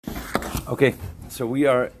Okay, so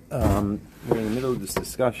we're in the middle of this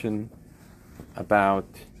discussion about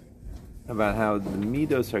how the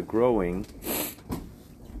midos are growing,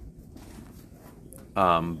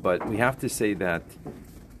 but we have to say that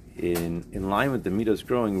in line with the midos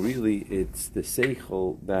growing, really it's the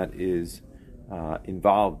seichel that is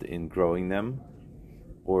involved in growing them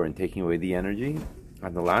or in taking away the energy.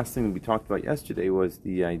 And the last thing we talked about yesterday was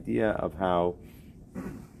the idea of how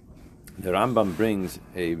the Rambam brings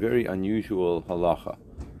a very unusual halacha.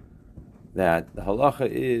 That the halacha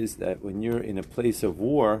is that when you're in a place of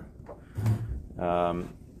war,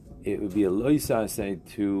 it would be a loisase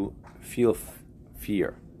to feel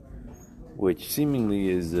fear, which seemingly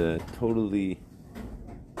is totally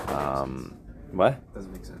what?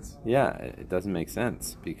 Doesn't make sense. Yeah, it doesn't make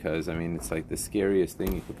sense because it's like the scariest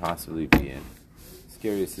thing you could possibly be in,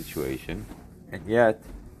 scariest situation, and yet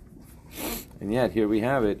here we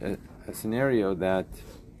have it. A scenario that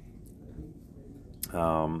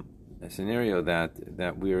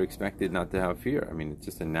we are expected not to have fear. It's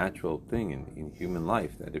just a natural thing in human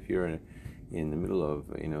life that if you're in the middle of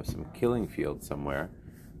some killing field somewhere,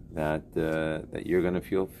 that you're going to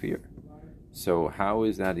feel fear. So how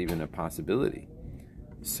is that even a possibility?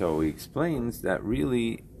 So he explains that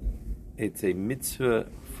really it's a mitzvah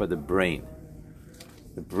for the brain.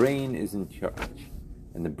 The brain is in charge,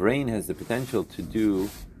 and the brain has the potential to do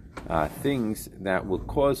things that will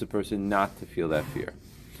cause a person not to feel that fear.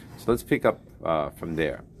 So let's pick up from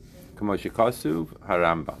there. Kamoshikasuv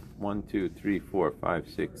Harambam. 1, 2, 3, 4, 5,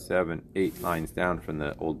 6, 7, 8 lines down from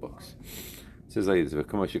the old books. It says like this: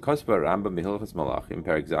 Kamoshikasuv Harambam Mehilchas Malachim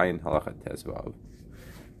Perek Zayin Halacha Tezvav.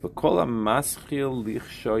 V'kol ha'maschil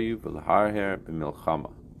lichshoyu v'lharher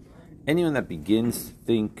b'milchama. Anyone that begins to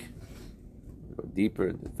think, go deeper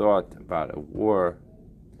into thought about a war,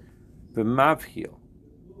 b'mavhil,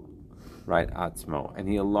 right, atzmo, and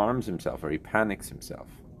he alarms himself or he panics himself.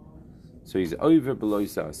 So he's over below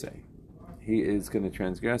Yisaseh. He is going to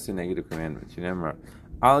transgress the negative commandments.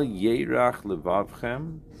 Al yerach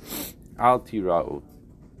levavchem, al tira'u.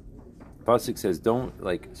 Pasuk says, don't,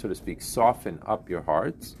 so to speak, soften up your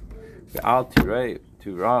hearts. Al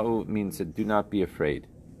tira'u means that do not be afraid.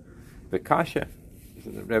 The kasha,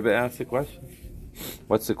 the Rebbe asked the question.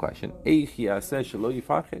 What's the question?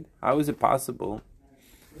 How is it possible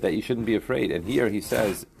that you shouldn't be afraid? And here he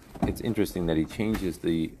says, it's interesting that he changes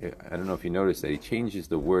I don't know if you noticed that he changes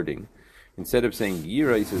the wording. Instead of saying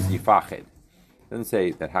yira, he says yifached. Doesn't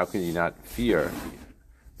say that how can you not fear,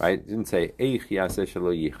 right? It didn't say eich yaseh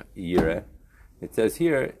shelo yira. It says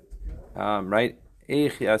here, right,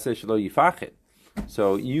 eich yaseh shelo yifached.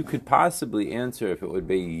 So you could possibly answer if it would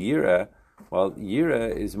be yira. Well,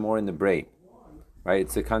 yira is more in the brain, right?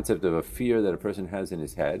 It's the concept of a fear that a person has in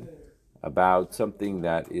his head about something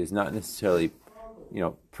that is not necessarily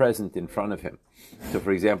present in front of him. So,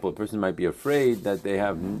 for example, a person might be afraid that they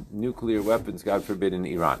have nuclear weapons, God forbid, in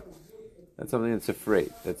Iran. That's something that's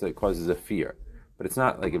afraid. That causes a fear. But it's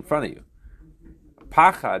not like in front of you.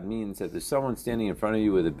 Pachad means that there's someone standing in front of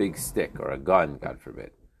you with a big stick or a gun, God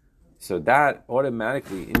forbid. So that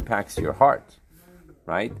automatically impacts your heart,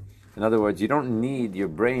 right? In other words, you don't need your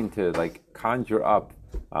brain to conjure up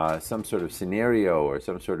some sort of scenario or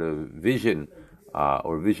some sort of vision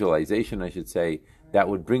or visualization, I should say, that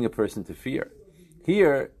would bring a person to fear.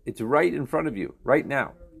 Here, it's right in front of you, right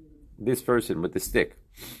now, this person with the stick.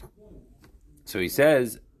 So he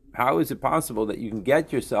says, how is it possible that you can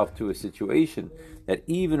get yourself to a situation that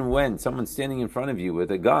even when someone's standing in front of you with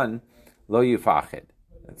a gun, lo yifached?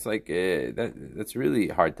 It's that's really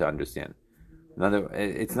hard to understand.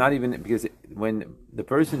 It's not even, because when the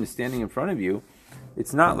person is standing in front of you,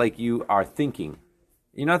 it's not like you are thinking.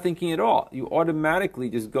 You're not thinking at all. You automatically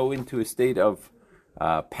just go into a state of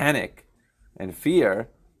panic and fear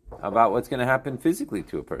about what's going to happen physically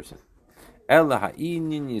to a person. So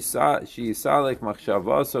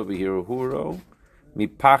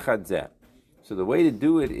the way to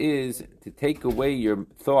do it is to take away your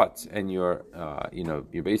thoughts and your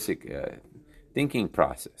basic thinking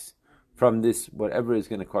process from this, whatever is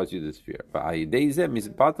going to cause you this fear.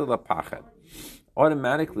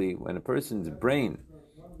 Automatically, when a person's brain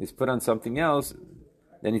is put on something else,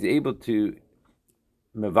 then he's able to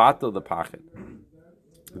mevatel the pachad.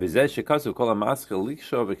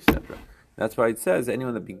 Etc. That's why it says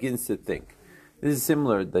anyone that begins to think. This is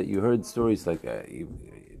similar that you heard stories like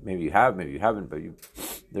maybe you have, maybe you haven't, but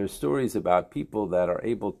there's stories about people that are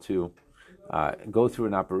able to go through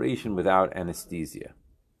an operation without anesthesia.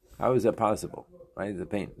 How is that possible? Right, the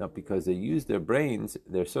pain. No, because they use their brains.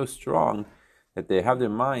 They're so strong that they have their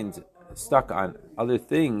minds stuck on other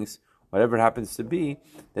things, whatever it happens to be,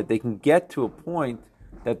 that they can get to a point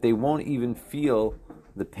that they won't even feel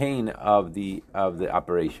the pain of the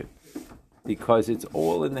operation, because it's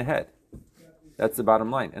all in the head. That's the bottom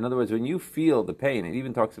line. In other words, when you feel the pain, it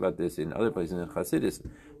even talks about this in other places in Chassidus.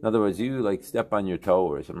 In other words, you like step on your toe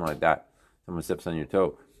or something like that. Someone steps on your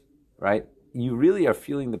toe, right? You really are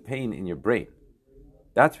feeling the pain in your brain.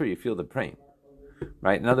 That's where you feel the pain,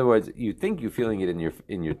 right? In other words, you think you're feeling it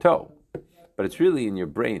in your toe, but it's really in your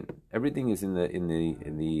brain. Everything is in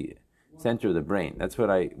the center of the brain. That's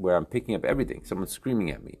where I'm picking up everything. Someone's screaming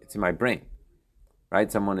at me. It's in my brain,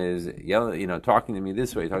 right? Someone is yelling, talking to me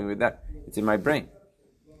this way, talking to me that. It's in my brain.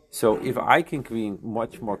 So if I can be in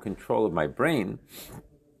much more control of my brain,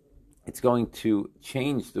 it's going to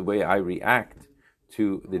change the way I react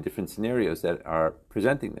to the different scenarios that are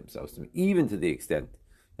presenting themselves to me, even to the extent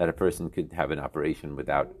that a person could have an operation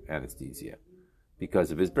without anesthesia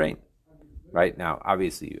because of his brain. Right now,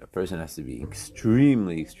 obviously, a person has to be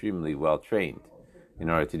extremely, extremely well trained in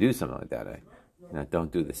order to do something like that.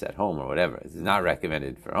 Don't do this at home or whatever. It's not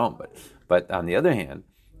recommended for home. But on the other hand,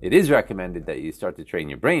 it is recommended that you start to train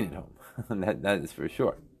your brain at home. that is for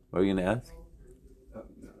sure. What are you going to ask?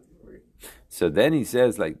 So then he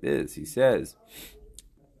says like this. He says,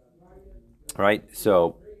 right?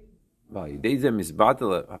 So, that's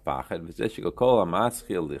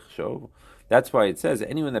why it says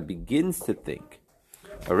anyone that begins to think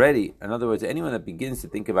already, in other words, anyone that begins to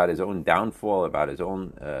think about his own downfall, about his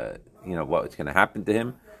own, what's going to happen to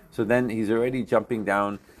him, so then he's already jumping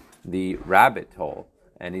down the rabbit hole,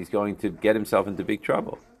 and he's going to get himself into big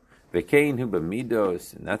trouble. And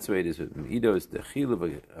that's the way it is with midos, the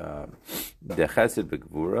chesed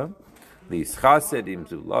begvura, lischased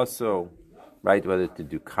zulaso, right? Whether to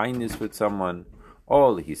do kindness with someone,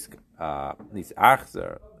 or his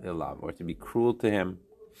achzer ilav, or to be cruel to him,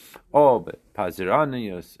 or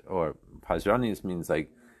paziranius, or paziranius means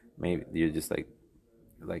like maybe you're just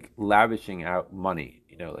like lavishing out money,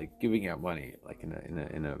 like giving out money, like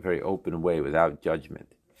in a very open way without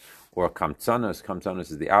judgment. Or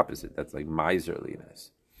kamtsanos is the opposite. That's like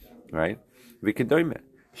miserliness, right? V'kedoime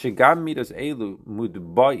shegam midos elu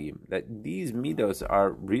mudbayim, that these midos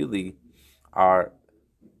are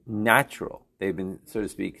natural. They've been, so to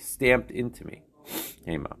speak, stamped into me.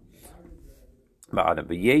 Hema. Now, the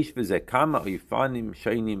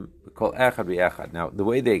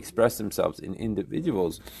way they express themselves in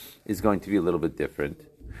individuals is going to be a little bit different.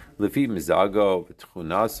 According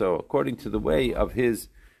to the way of his,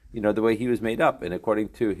 the way he was made up, and according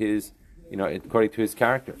to his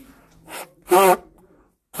character.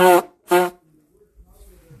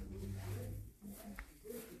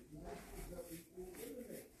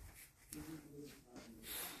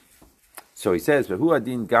 So he says,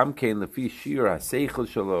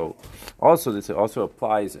 also this also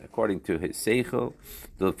applies according to his seichel,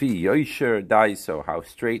 so how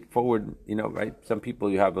straightforward, right? Some people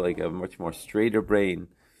you have like a much more straighter brain,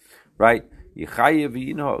 right?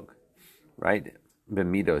 Right?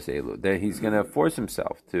 Then he's going to force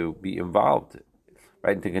himself to be involved,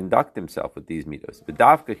 right, and to conduct himself with these midos.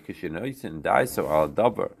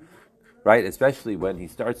 Right, especially when he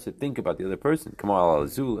starts to think about the other person. Kamal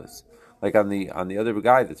al-Azulas, like on the other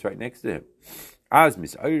guy that's right next to him.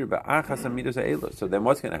 So then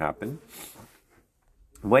what's going to happen?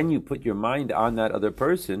 When you put your mind on that other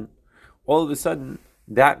person, all of a sudden,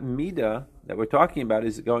 that midah that we're talking about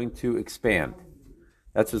is going to expand.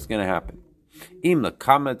 That's what's going to happen.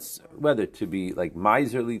 Whether to be like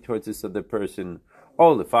miserly towards this other person,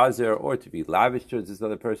 or lefazer, or to be lavish towards this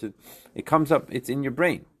other person, it comes up, it's in your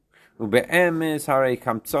brain. Obviously,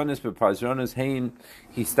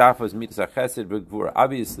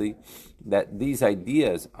 that these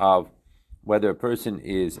ideas of whether a person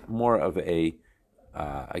is more of a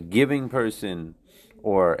giving person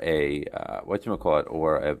or a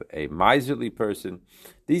or a miserly person,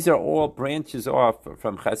 these are all branches off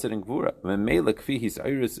from Chesed and Gvura.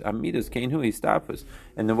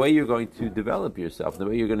 And the way you're going to develop yourself, the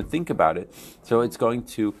way you're going to think about it, so it's going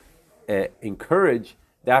to encourage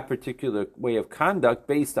that particular way of conduct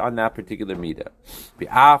based on that particular midah.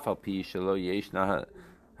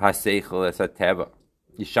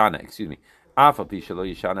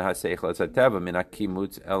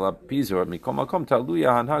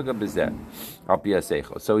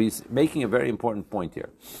 So he's making a very important point here.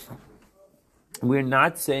 We're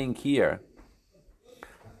not saying here,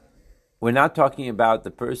 we're not talking about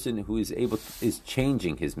the person who is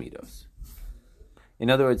changing his midos.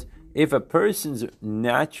 In other words, if a person's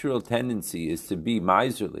natural tendency is to be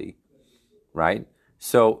miserly, right?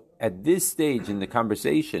 So at this stage in the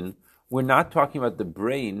conversation, we're not talking about the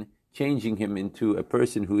brain changing him into a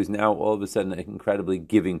person who is now all of a sudden an incredibly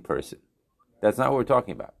giving person. That's not what we're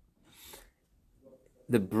talking about.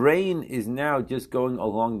 The brain is now just going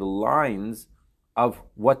along the lines of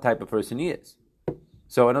what type of person he is.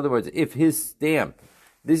 So in other words, if his stamp,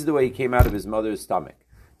 this is the way he came out of his mother's stomach,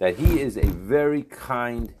 that he is a very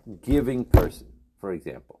kind, giving person, for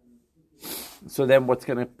example. So then what's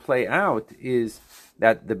going to play out is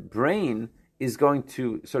that the brain is going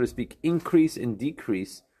to, so to speak, increase and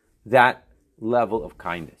decrease that level of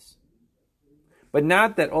kindness. But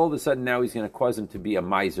not that all of a sudden now he's going to cause him to be a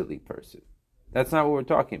miserly person. That's not what we're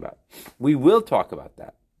talking about. We will talk about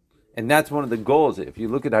that. And that's one of the goals. If you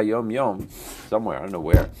look at Hayom Yom, somewhere, I don't know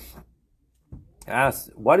where, ask,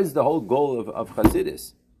 what is the whole goal of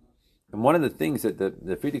Chassidus? And one of the things that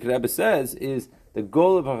the Frierdiker Rebbe says is the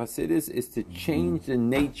goal of a Chassidus is to change the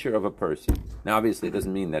nature of a person. Now, obviously, it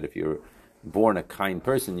doesn't mean that if you're born a kind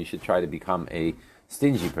person, you should try to become a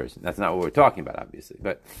stingy person. That's not what we're talking about, obviously.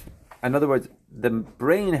 But in other words, the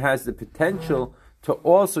brain has the potential to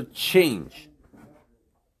also change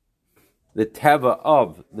the teva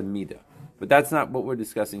of the midah. But that's not what we're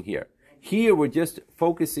discussing here. Here we're just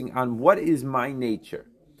focusing on what is my nature.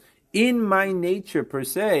 In my nature per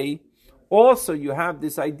se, also you have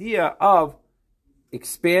this idea of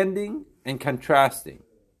expanding and contrasting.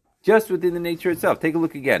 Just within the nature itself. Take a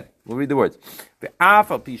look again. We'll read the words.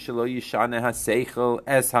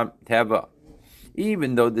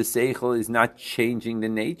 Even though the seichel is not changing the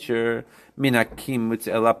nature,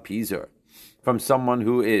 from someone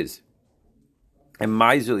who is a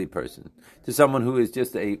miserly person to someone who is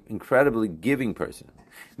just an incredibly giving person.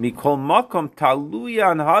 Nevertheless,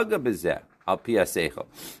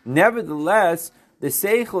 the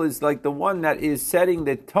seichel is like the one that is setting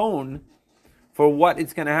the tone for what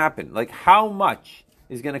is going to happen. Like how much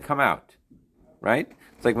is going to come out, right?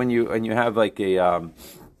 It's like when you have like a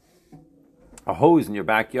hose in your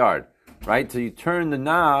backyard, right? So you turn the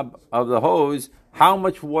knob of the hose, how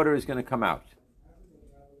much water is going to come out?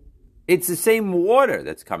 It's the same water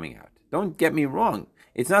that's coming out. Don't get me wrong.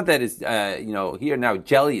 It's not that it's, here now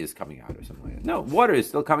jelly is coming out or something like that. No, water is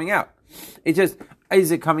still coming out. It's just,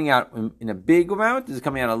 is it coming out in a big amount? Is it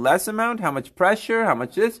coming out in a less amount? How much pressure? How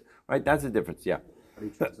much this? Right? That's the difference, yeah. How do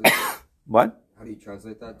you translate that? What? How do you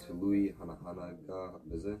translate that to Lui Hanahanaga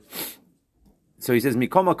Bezeh? So he says,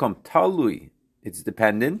 Mikol Makom Talui. It's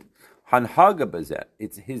dependent. Hanhaga Bezeh.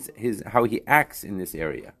 It's his how he acts in this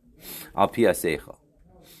area. Al Pi HaSeichel.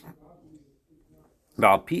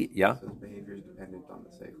 Yeah. So his behavior is dependent on the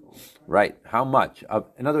seichel. Right. How much?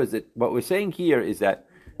 In other words, what we're saying here is that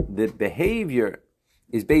the behavior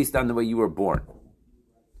is based on the way you were born.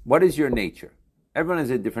 What is your nature? Everyone has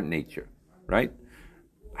a different nature, right?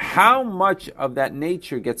 How much of that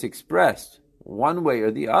nature gets expressed one way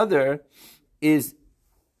or the other is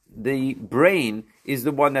the brain is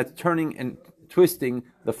the one that's turning and twisting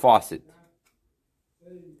the faucet.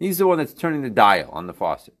 He's the one that's turning the dial on the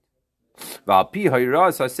faucet.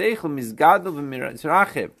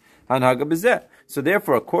 So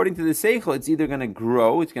therefore, according to the seichel, it's either going to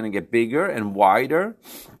grow, it's going to get bigger and wider.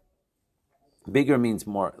 Bigger means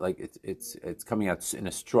more like it's coming out in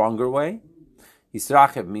a stronger way.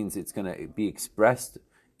 Yisrachev means it's going to be expressed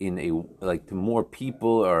in to more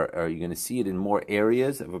people, or you're going to see it in more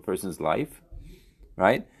areas of a person's life,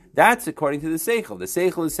 right? That's according to the seichel. The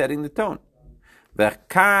seichel is setting the tone.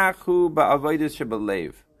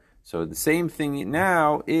 So the same thing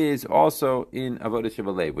now is also in avodah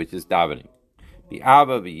shebalev, which is davening.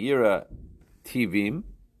 Bi'ava v'yira tivim,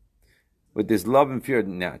 with this love and fear,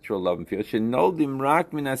 natural love and fear. Shenoldim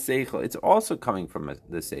rak min ha-seichel. It's also coming from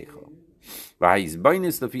the seichel.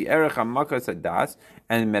 V'ha'izbainis lefi erech hamakas hadas,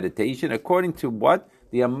 and meditation according to what?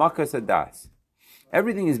 The hamakas hadas.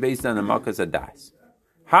 Everything is based on hamakas hadas.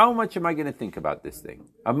 How much am I going to think about this thing?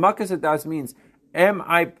 Hamakas hadas means, am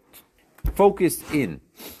I focused in?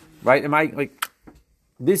 Right? Am I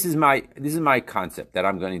this is my concept that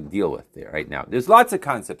I'm going to deal with there right now. There's lots of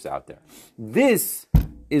concepts out there. This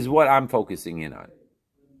is what I'm focusing in on.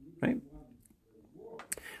 Right?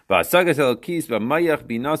 Right?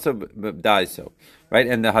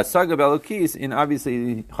 And the Hasag of Elokis in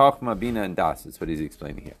obviously Chachma, Bina, and Das. That's what he's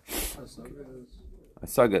explaining here.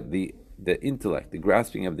 Hasaga, the intellect, the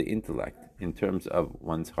grasping of the intellect in terms of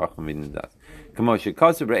one's Chachma, Bina, and Das.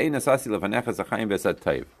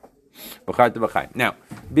 Now,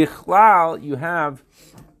 Bichlal, you have,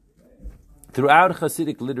 throughout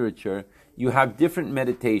Hasidic literature, you have different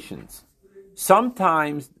meditations.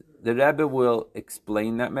 Sometimes the Rebbe will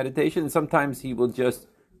explain that meditation, and sometimes he will just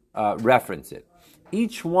reference it.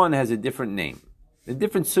 Each one has a different name. The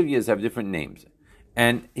different sugyas have different names.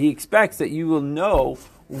 And he expects that you will know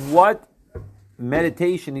what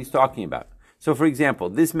meditation he's talking about. So, for example,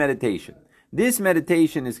 this meditation, This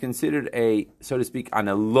meditation is considered so to speak, on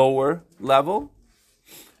a lower level.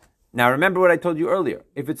 Now remember what I told you earlier.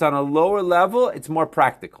 If it's on a lower level, it's more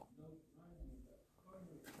practical.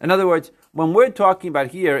 In other words, when we're talking about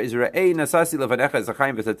here is Re'ei Nasasi Levanecha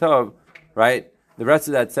Zachayim V'Satov, right? The rest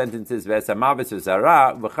of that sentence is V'Esamavis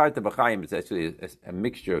V'Zara V'Charta B'Chayim. It's actually a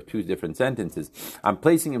mixture of two different sentences. I'm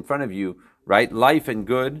placing in front of you, right, life and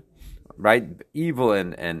good, right, evil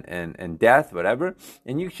and death, whatever,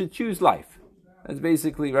 and you should choose life. That's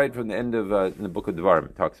basically right from the end of in the book of Devarim.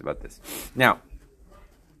 It talks about this. Now,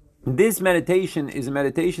 this meditation is a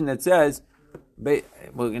meditation that says, we're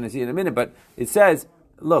going to see in a minute, but it says,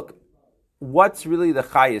 look, what's really the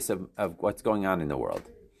chayas of what's going on in the world?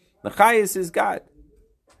 The chayas is God,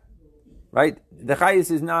 right? The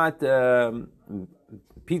chayas is not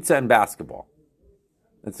pizza and basketball.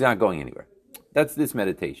 It's not going anywhere. That's this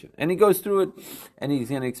meditation. And he goes through it, and he's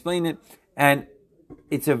going to explain it, and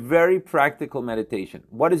it's a very practical meditation.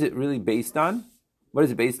 What is it really based on? What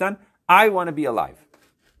is it based on? I want to be alive.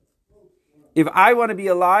 If I want to be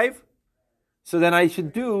alive, so then I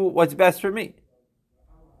should do what's best for me.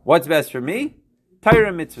 What's best for me?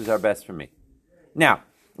 Torah mitzvahs are best for me. Now,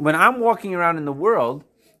 when I'm walking around in the world,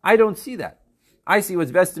 I don't see that. I see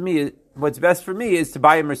what's best to me. What's best for me is to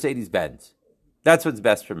buy a Mercedes-Benz. That's what's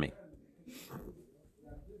best for me.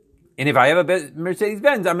 And if I have a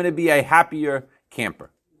Mercedes-Benz, I'm going to be a happier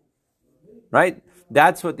camper. Right?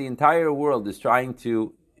 That's what the entire world is trying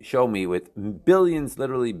to show me with billions,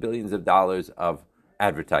 literally billions of dollars of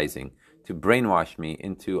advertising to brainwash me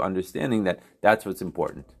into understanding that that's what's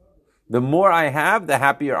important. The more I have, the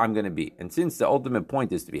happier I'm going to be. And since the ultimate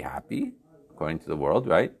point is to be happy, according to the world,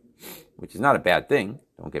 right? Which is not a bad thing,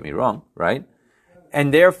 don't get me wrong, right?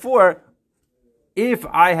 And therefore, if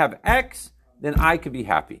I have X, then I could be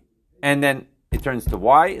happy. And then it turns to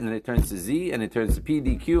Y, and then it turns to Z, and it turns to P,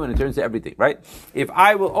 D, Q, and it turns to everything, right? If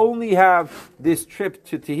I will only have this trip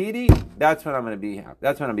to Tahiti, that's when I'm going to be happy.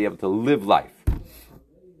 That's when I'll be able to live life.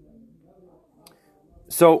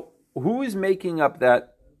 So, who is making up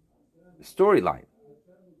that storyline?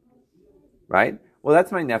 Right? Well,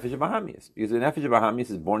 that's my Nefesh Bahamias. Because the Nefesh Bahamias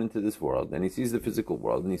is born into this world, and he sees the physical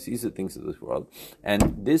world, and he sees the things of this world.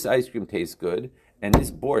 And this ice cream tastes good, and this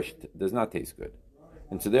borscht does not taste good.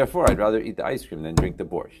 And so therefore, I'd rather eat the ice cream than drink the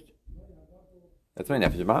borscht. That's my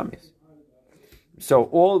Nefesh Bahamias. So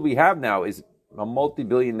all we have now is a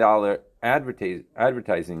multi-billion-dollar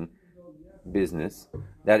advertising business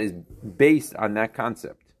that is based on that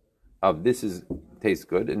concept of this tastes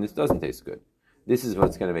good and this doesn't taste good. This is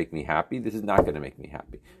what's going to make me happy. This is not going to make me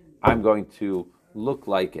happy. I'm going to look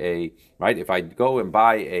like right? If I go and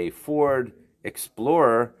buy a Ford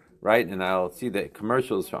Explorer, right, and I'll see the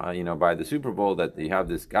commercials, by the Super Bowl that they have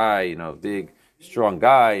this guy, big, strong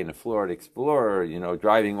guy in a Ford Explorer,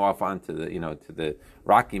 driving off onto the, to the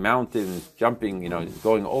Rocky Mountains, jumping,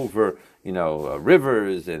 going over,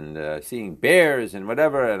 rivers and seeing bears and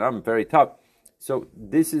whatever, and I'm very tough. So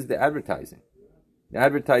this is the advertising. The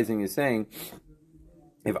advertising is saying,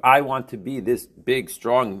 if I want to be this big,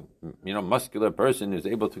 strong, muscular person who's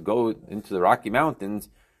able to go into the Rocky Mountains,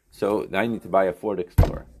 so I need to buy a Ford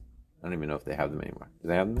Explorer. I don't even know if they have them anymore. Do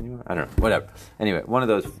they have them anymore? I don't know. Whatever. Anyway, one of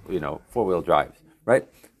those, four-wheel drives, right?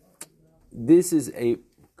 This is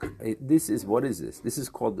what is this? This is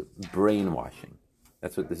called brainwashing.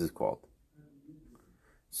 That's what this is called.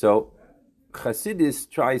 So, Chassidus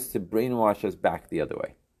tries to brainwash us back the other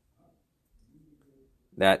way.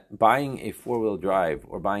 That buying a four-wheel drive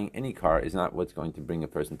or buying any car is not what's going to bring a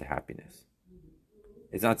person to happiness.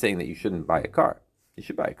 It's not saying that you shouldn't buy a car. You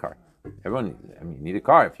should buy a car. Everyone, you need a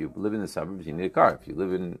car. If you live in the suburbs, you need a car. If you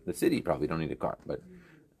live in the city, you probably don't need a car. But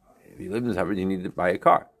if you live in the suburbs, you need to buy a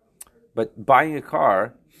car. But buying a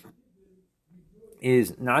car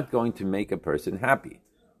is not going to make a person happy.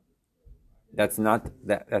 That's not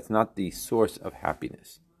the source of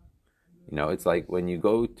happiness. It's like when you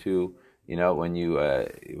go to, when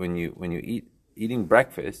you eating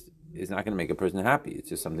breakfast is not going to make a person happy. It's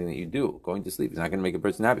just something that you do. Going to sleep is not going to make a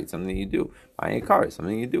person happy. It's something that you do. Buying a car is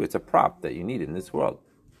something you do. It's a prop that you need in this world.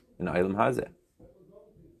 In Olam Hazeh.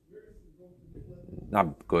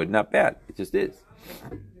 Not good, not bad. It just is.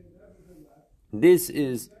 This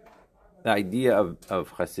is the idea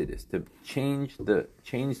of Chassidus, to change the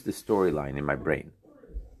storyline in my brain.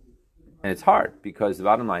 And it's hard because the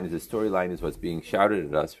bottom line is the storyline is what's being shouted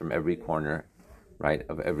at us from every corner, right,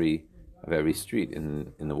 of every street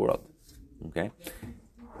in the world. Okay?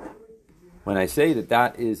 When I say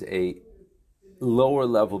that is a lower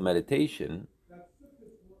level meditation,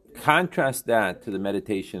 contrast that to the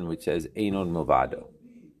meditation which says Einon Milvado.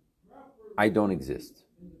 I don't exist.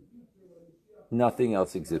 nothing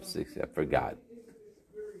else exists except for God.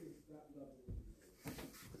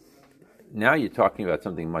 Now you're talking about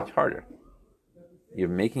something much harder. You're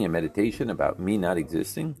making a meditation about me not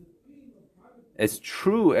existing. As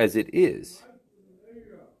true as it is,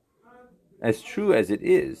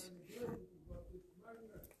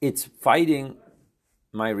 it's fighting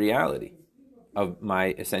my reality of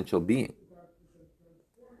my essential being.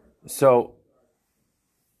 So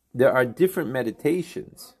there are different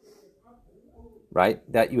meditations, right,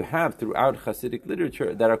 that you have throughout Hasidic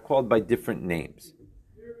literature that are called by different names.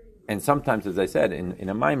 And sometimes, as I said, in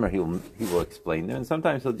a mimer, he will explain them, and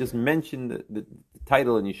sometimes he'll just mention the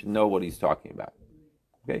title, and you should know what he's talking about.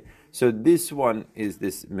 Okay, so this one is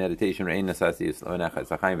this meditation, and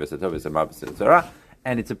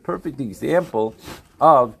it's a perfect example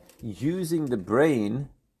of using the brain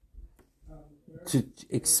to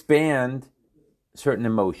expand certain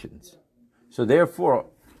emotions. So therefore,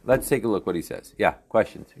 let's take a look what he says. Yeah,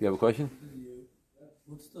 questions. You have a question?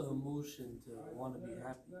 What's the emotion to want to be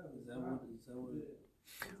happy? Is that what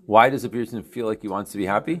Why does a person feel like he wants to be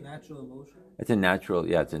happy? Natural emotion? It's a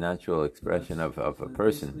natural expression of a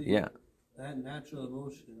person. Yeah. That natural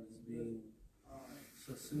emotion is being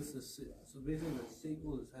so basically the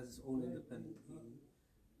seichel has its own independent being.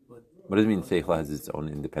 But what does it mean seichel has its own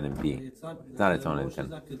independent being? It's not its own independent. It's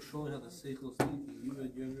not controlling how the seichel is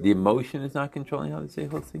thinking. The emotion is not controlling how the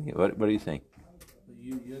seichel is thinking? What are you saying?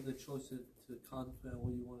 You have the choice to contemplate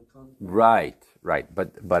what you want to contemplate. Right.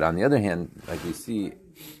 But on the other hand, like we see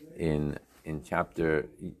in chapter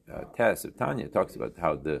Tes of Tanya, it talks about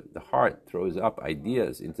how the heart throws up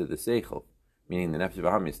ideas into the seichel, meaning the nefesh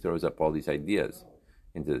v'hamis throws up all these ideas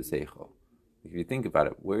into the seichel. If you think about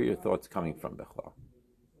it, where are your thoughts coming from, Bechlal?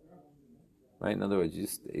 Right? In other words, you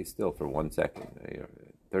just stay still for 1 second,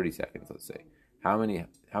 30 seconds, let's say. How many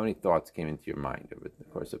thoughts came into your mind over the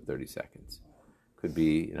course of 30 seconds? Could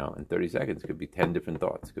be, in 30 seconds, could be 10 different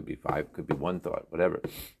thoughts, could be 5, could be 1 thought, whatever.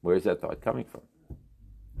 Where's that thought coming from?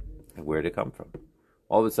 And where did it come from?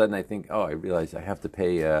 All of a sudden I think, I realize I have to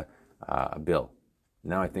pay a bill.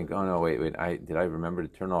 Now I think, oh no, wait, did I remember to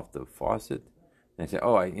turn off the faucet? And I say,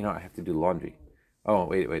 I have to do laundry. Oh,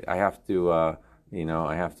 wait, I have to,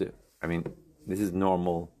 this is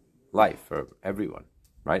normal life for everyone,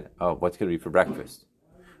 right? Oh, what's going to be for breakfast?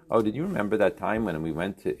 Oh, did you remember that time when we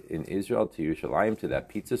went in Israel to Yerushalayim to that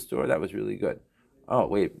pizza store? That was really good. Oh,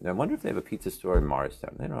 wait, I wonder if they have a pizza store in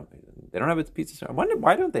Morristown. They don't have a pizza store. I wonder,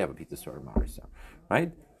 why don't they have a pizza store in Morristown,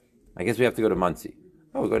 right? I guess we have to go to Muncie.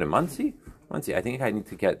 Oh, we go to Muncie? Muncie, I think I need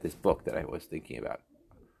to get this book that I was thinking about.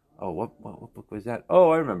 Oh, what book was that?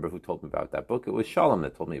 Oh, I remember who told me about that book. It was Shalom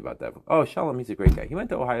that told me about that book. Oh, Shalom, he's a great guy. He went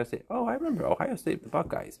to Ohio State. Oh, I remember Ohio State, the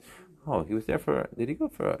Buckeyes. Oh, he was there did he go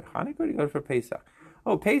for Hanukkah or did he go for Pesach?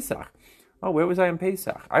 Oh, Pesach. Oh, where was I on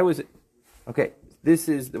Pesach? Okay, this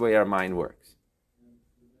is the way our mind works.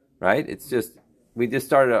 Right? It's just, we just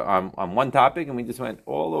started on one topic and we just went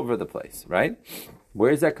all over the place, right?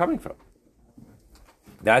 Where is that coming from?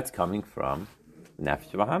 That's coming from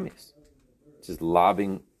Nefesh Bahamis. Just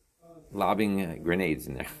lobbing grenades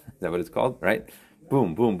in there. Is that what it's called? Right?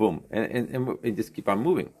 Boom, boom, boom. And we just keep on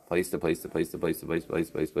moving. Place to place to place to place to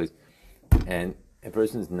place, place. And a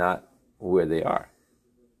person's not where they are.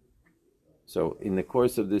 So in the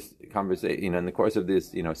course of this conversation, in the course of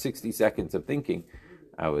this, 60 seconds of thinking,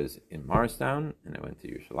 I was in Morristown, and I went to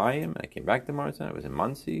Yerushalayim, and I came back to Morristown. I was in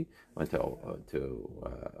Muncie. I went to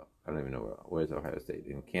I don't even know where's Ohio State,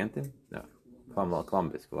 in Canton? No,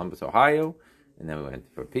 Columbus, Ohio. And then we went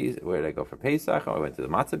for Pesach. Where did I go for Pesach? Oh, I went to the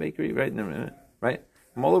matzah bakery, right? Right?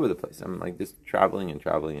 I'm all over the place. I'm like just traveling,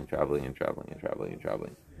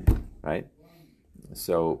 right?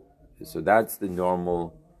 So that's the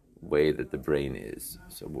normal way that the brain is.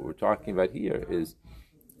 So what we're talking about here is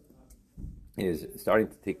starting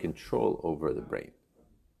to take control over the brain,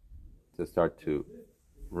 to start to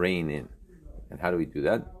rein in. And how do we do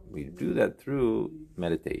that? We do that through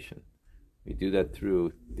meditation. We do that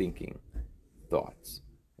through thinking thoughts,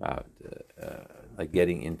 like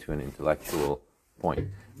getting into an intellectual point.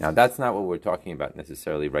 Now, that's not what we're talking about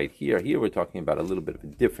necessarily right here. Here we're talking about a little bit of a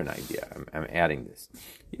different idea. I'm adding this.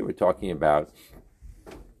 Here we're talking about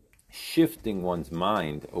shifting one's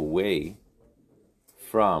mind away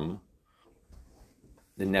from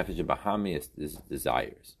the Nefesh Bahamis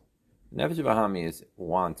desires. Nefesh Bahamis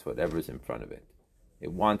wants whatever's in front of it.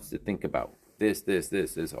 It wants to think about this,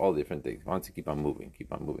 all different things. It wants to keep on moving.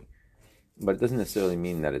 But it doesn't necessarily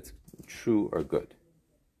mean that it's true or good.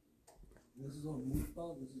 This is all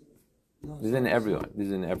Mufal? This is in everyone. This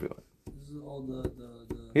is all the...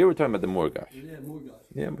 Here we're talking about the Murgash. Yeah, Murgash.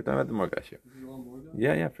 Yeah, we're talking about the Murgash here. This is all Murgash?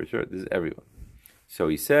 Yeah, for sure. This is everyone. So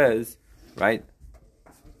he says right?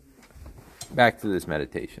 Back to this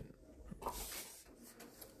meditation.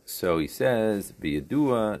 So he says,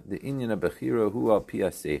 "B'yadua the inyan bechira hu al pi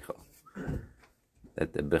seichel."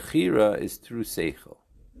 That the bechira is through seichel.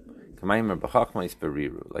 Kamayim b'chachma is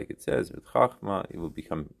beriru, like it says, with chachma it will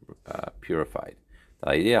become purified. The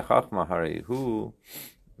idea chachma harehu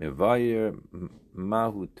mevayer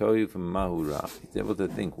mahu toiv mahu ra. He's able to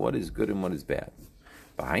think what is good and what is bad.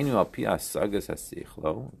 B'hainu al pi sagas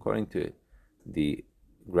haseichlo, according to the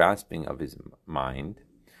grasping of his mind.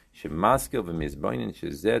 In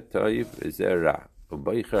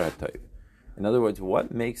other words,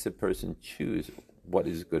 what makes a person choose what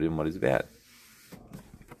is good and what is bad?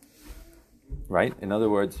 Right? In other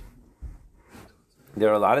words, there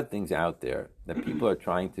are a lot of things out there that people are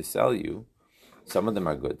trying to sell you. Some of them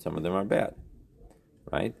are good, some of them are bad.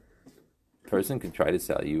 Right? A person can try to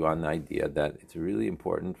sell you on the idea that it's really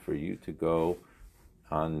important for you to go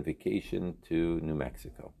on vacation to New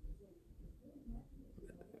Mexico.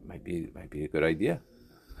 Might be a good idea.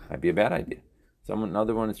 Might be a bad idea.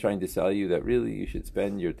 Another one is trying to sell you that really you should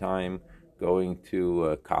spend your time going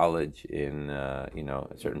to college in a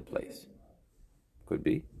certain place. Could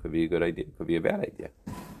be a good idea. Could be a bad idea,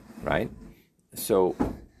 right? So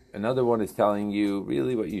another one is telling you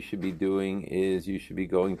really what you should be doing is you should be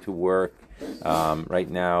going to work right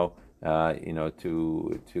now.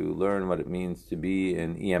 To learn what it means to be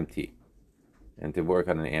an EMT and to work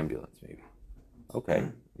on an ambulance, maybe. Okay.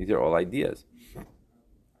 These are all ideas.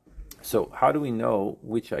 So how do we know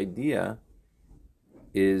which idea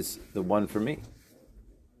is the one for me?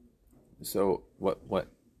 So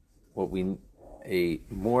a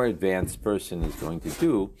more advanced person is going to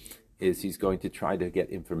do is he's going to try to get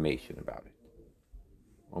information about it.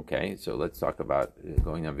 Okay, so let's talk about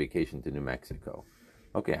going on vacation to New Mexico.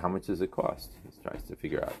 Okay, how much does it cost? He tries to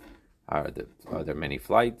figure out, are there many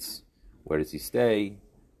flights? Where does he stay?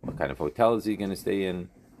 What kind of hotel is he going to stay in?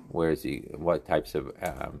 Where is he? What types of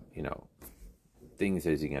things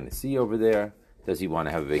is he going to see over there? Does he want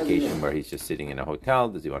to have a vacation where he's just sitting in a hotel?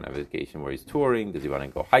 Does he want to have a vacation where he's touring? Does he want to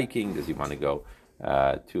go hiking? Does he want to go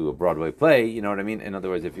to a Broadway play? You know what I mean? In other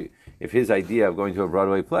words, if his idea of going to a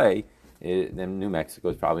Broadway play, then New Mexico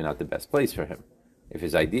is probably not the best place for him. If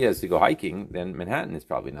his idea is to go hiking, then Manhattan is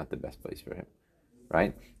probably not the best place for him,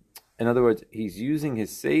 right? In other words, he's using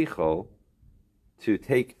his seichel to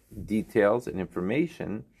take details and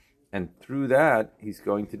information, and through that, he's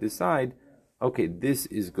going to decide, okay, this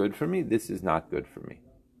is good for me, this is not good for me.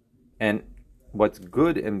 And what's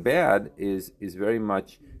good and bad is very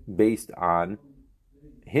much based on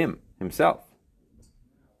himself.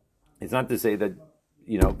 It's not to say that,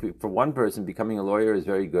 for one person, becoming a lawyer is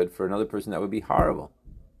very good. For another person, that would be horrible.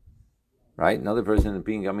 Right? Another person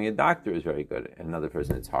becoming a doctor is very good. And another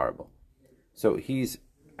person, it's horrible. So he's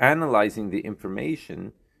analyzing the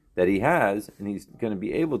information that he has, and he's going to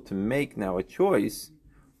be able to make now a choice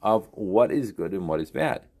of what is good and what is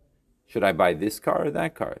bad. Should I buy this car or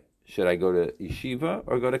that car? Should I go to yeshiva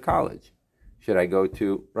or go to college? Should I go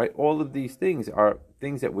to, right? All of these things are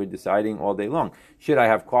things that we're deciding all day long. Should I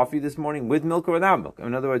have coffee this morning with milk or without milk?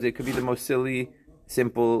 In other words, it could be the most silly,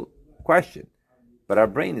 simple question. But our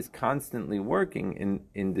brain is constantly working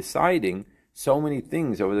in deciding so many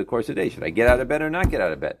things over the course of the day. Should I get out of bed or not get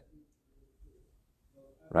out of bed?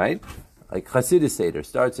 Right? Like Hasidus Seder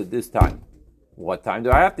starts at this time. What time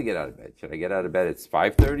do I have to get out of bed? Should I get out of bed at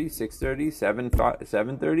 5:30, 6:30,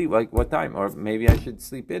 7:30? Like what time? Or maybe I should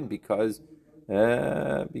sleep in because my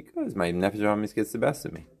Nefesh Hamis gets the best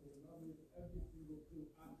of me.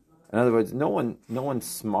 In other words, no one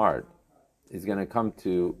smart is going to come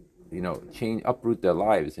to uproot their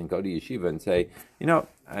lives and go to yeshiva and say,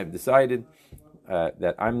 I've decided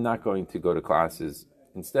that I'm not going to go to classes.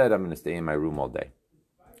 Instead, I'm going to stay in my room all day.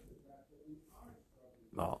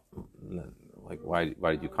 Well, like why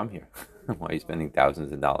did you come here? Why are you spending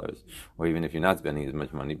thousands of dollars? Or even if you're not spending as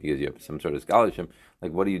much money because you have some sort of scholarship,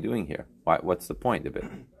 like what are you doing here? What's the point of it?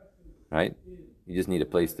 Right? You just need a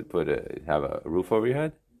place to have a roof over your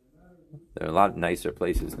head. There are a lot nicer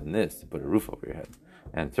places than this to put a roof over your head.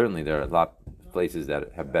 And certainly there are a lot of places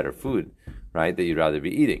that have better food, right, that you'd rather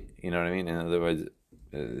be eating. You know what I mean? In other words,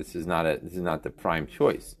 this is not the prime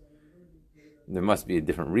choice. There must be a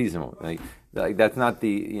different reason. Like that's not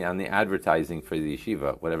the on the advertising for the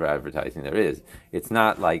yeshiva, whatever advertising there is. It's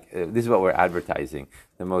not like this is what we're advertising: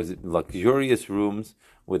 the most luxurious rooms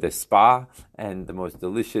with a spa and the most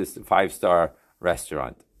delicious 5-star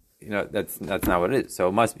restaurant. That's not what it is. So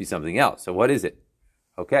it must be something else. So what is it?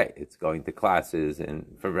 Okay, it's going to classes and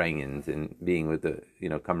farbrengans and being with the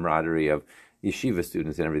camaraderie of yeshiva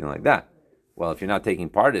students and everything like that. Well, if you're not taking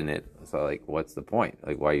part in it, so like, what's the point?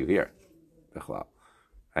 Like, why are you here? bichlal,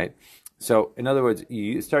 right? So, in other words,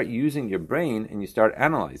 you start using your brain and you start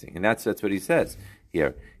analyzing, and that's what he says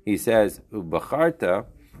here. He says, "Ubacharta."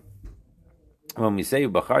 When we say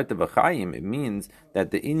 "ubacharta b'chayim," it means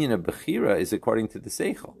that the inyan of bechira is according to the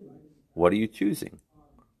seichel. What are you choosing?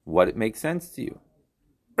 What it makes sense to you?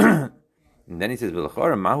 And then he says,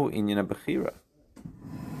 "V'lachora mahu inyan bechira."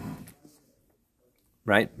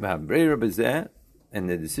 Right? And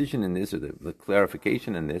the decision in this, or the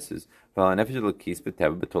clarification in this, is the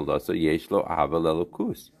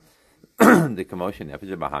commotion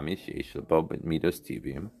nefesh bahami sheish lebo midos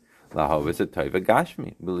tivim lahovas a toiva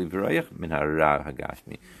gashmi b'livrayach min hara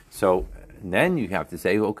hagashmi. So then you have to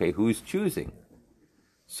say, okay, who's choosing?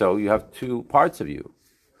 So you have two parts of you,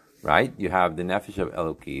 right? You have the nefesh of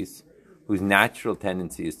Elokis, whose natural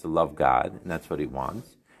tendency is to love God, and that's what he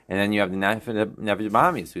wants. And then you have the nefesh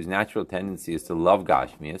Bahamis, whose natural tendency is to love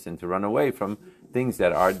Gashmias and to run away from things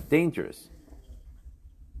that are dangerous.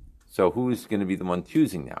 So who's going to be the one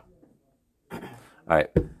choosing now? All right,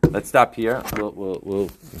 let's stop here. We'll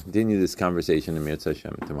continue this conversation in Mirz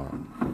Hashem tomorrow.